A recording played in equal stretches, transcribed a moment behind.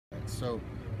So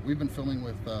we've been filming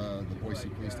with the Boise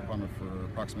Police Department for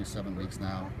approximately 7 weeks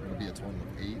now. It'll be a total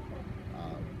of 8.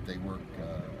 They work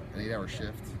an 8-hour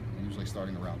shift, usually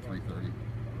starting around 3:30,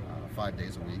 5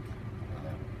 days a week.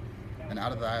 And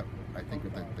out of that, I think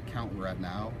with the count we're at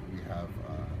now, we have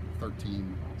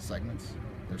 13 segments.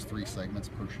 There's 3 segments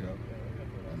per show,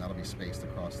 and that'll be spaced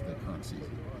across the current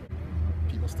season.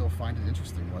 People still find it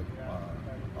interesting what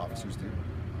officers do.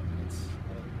 I mean,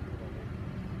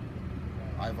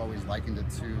 I've always likened it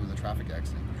to the traffic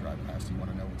accident. You drive past, you want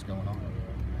to know what's going on,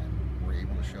 and we're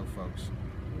able to show folks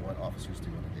what officers do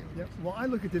on a daily basis. Well, I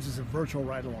look at this as a virtual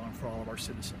ride-along for all of our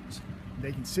citizens.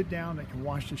 They can sit down, they can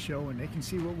watch the show, and they can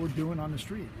see what we're doing on the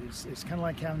street. It's kind of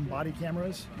like having body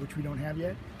cameras, which we don't have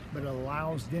yet, but it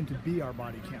allows them to be our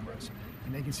body cameras.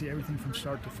 And they can see everything from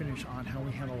start to finish on how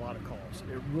we handle a lot of calls.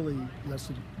 It really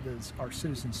lets our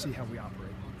citizens see how we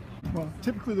operate. Well,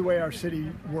 typically the way our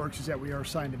city works is that we are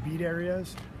assigned to beat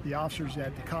areas. The officers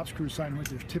that the cops crew assigned with,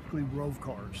 there's typically rove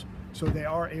cars. So they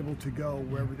are able to go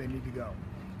wherever they need to go.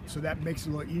 So that makes it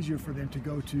a little easier for them to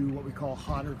go to what we call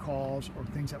hotter calls or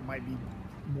things that might be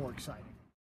more exciting.